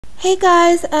Hey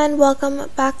guys, and welcome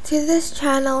back to this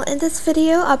channel. In this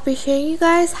video I'll be showing you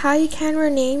guys how you can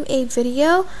rename a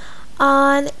video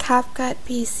on CapCut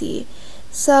PC.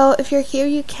 So if you're here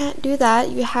you can't do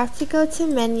that. You have to go to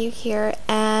menu here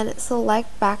and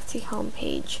select back to home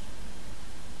page.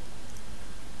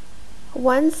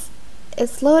 Once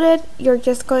it's loaded, you're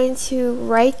just going to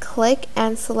right click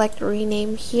and select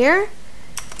rename here,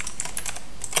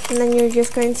 and then you're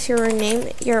just going to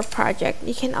rename your project.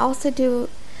 You can also do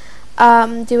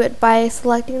it by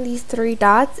selecting these three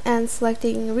dots and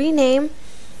selecting rename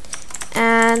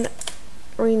and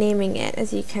renaming it,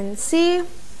 as you can see.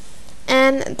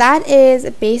 And that is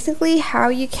basically how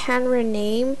you can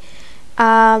rename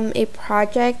a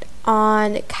project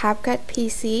on CapCut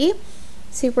PC.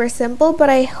 Super simple, but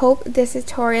I hope this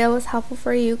tutorial was helpful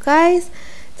for you guys.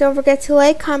 Don't forget to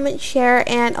like, comment, share,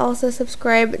 and also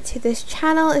subscribe to this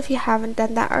channel if you haven't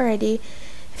done that already.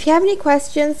 If you have any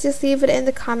questions, just leave it in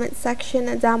the comment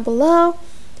section down below,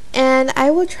 and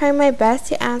I will try my best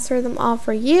to answer them all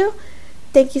for you.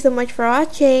 Thank you so much for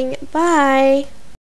watching. Bye!